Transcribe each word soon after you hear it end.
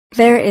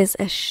There is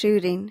a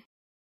shooting.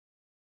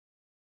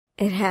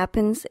 It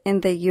happens in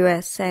the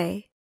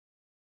USA.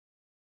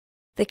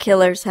 The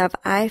killers have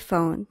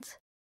iPhones.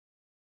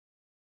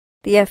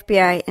 The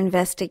FBI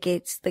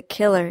investigates the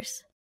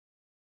killers.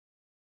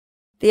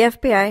 The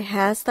FBI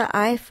has the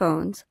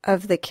iPhones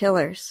of the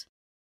killers,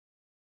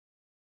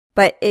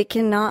 but it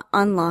cannot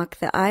unlock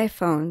the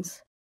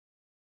iPhones.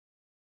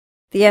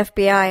 The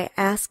FBI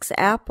asks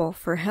Apple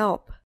for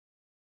help.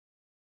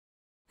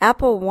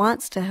 Apple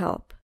wants to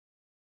help.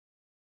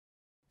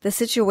 The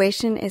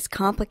situation is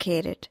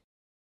complicated.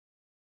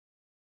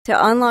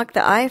 To unlock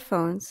the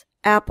iPhones,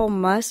 Apple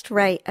must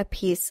write a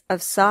piece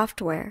of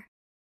software.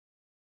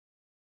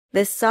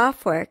 This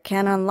software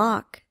can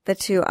unlock the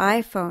two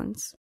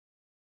iPhones.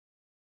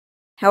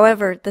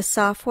 However, the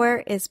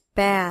software is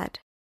bad.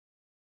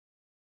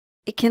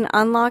 It can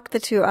unlock the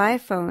two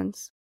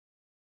iPhones,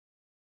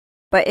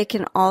 but it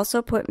can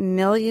also put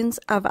millions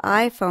of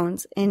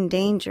iPhones in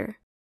danger.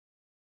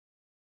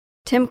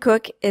 Tim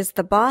Cook is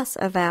the boss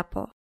of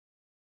Apple.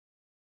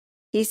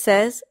 He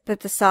says that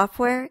the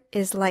software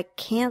is like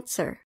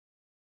cancer.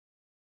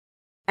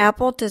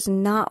 Apple does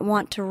not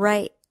want to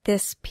write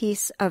this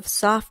piece of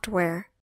software.